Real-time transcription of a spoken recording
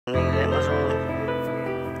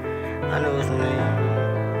know some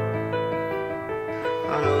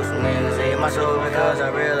niggas hate my soul because I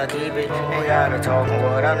real I keep it. Ain't gotta talk on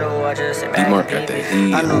what I know, I just sit back and keep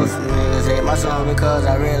it. I know some niggas hate my soul because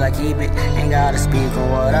I real I keep it. Ain't gotta speak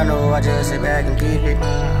on what I know, I just sit back and keep it.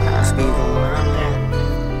 I speak on what I know.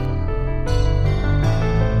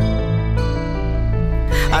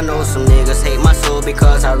 I know some niggas hate my soul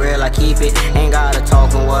because I real I keep it. Ain't gotta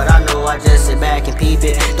talk on what I know, I just sit back and peep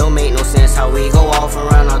it. Don't make no sense how we go off and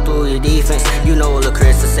run out through your defense. You know Lil'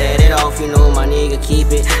 Chris to set it off, you know my nigga keep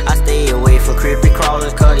it. I stay away from creepy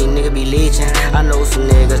crawlers cause these niggas be leeching. I know some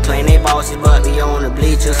niggas claim they bosses but be on the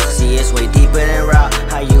bleachers. See it's way deeper than rap,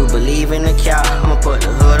 how you believe in the cow. I'ma put the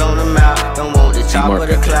hood on the mouth, don't want the chop or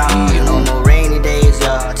the cloud. You know no rainy days,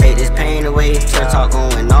 yeah, take this pain away. Church talk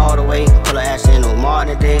going all the way, pull a ass in no more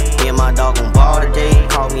today. Yeah, my dog gon' ball today,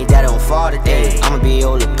 call me daddy on fall today. I'ma be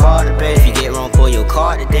your little part of babe. If you get wrong, pull your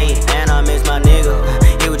card today. And I miss my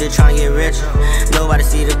nigga, he was just tryna get richer. Nobody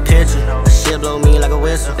see the picture, shit blow me like a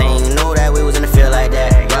whistle. They ain't know that we was in the field like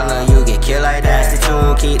that. Younger you get killed like that. Stay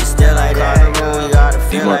tuned, keep it still like that. You gotta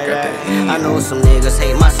feel like that. I know some niggas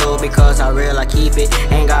hate my soul because I real I keep it.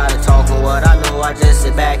 Ain't gotta talk on what I know, I just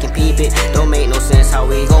sit back and peep it. Don't make no sense how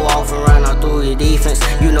we go off and run out through your defense.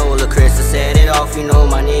 You know Lil' Chris to set it off, you know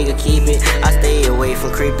my nigga keep it. I stay away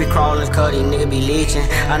from creepy crawlers cause these niggas be leeching.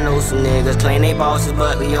 I know some niggas claim they bosses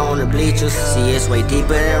but be on the bleachers. See it's way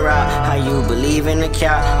deeper than rap, how you believe in the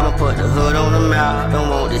cow. I'ma put the hood on the mouth, don't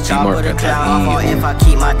want the chop or the cloud. My fault if I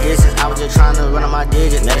keep my distance, I was just trying to run up my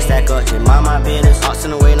digits. Let it stack up, just mind my business. Ox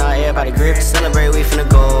in the way, now everybody grip it. Celebrate, we finna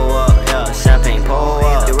go up, yeah, champagne pour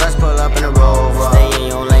up. The rest pull up in the Rover, stay in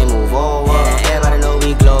your lane, move over. Yeah, everybody know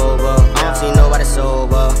we global, I don't see nobody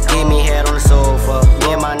sober. Give me head on the sofa,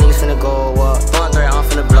 me and my niggas finna go up. One threat, I'm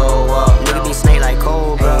finna blow up. Nigga be snake like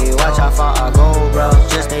Cobra, hey, watch how far I go, bro.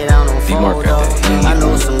 Just stay down on fold up. I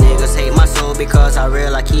know some niggas hate my soul because I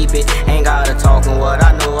real I keep it. Ain't gotta talk on what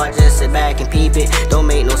I know, I just sit back and peep it. Don't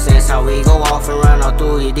make no sense how we go off and run out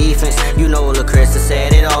through your defense. You know Lil' Chris to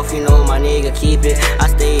set it off, you know my nigga keep it.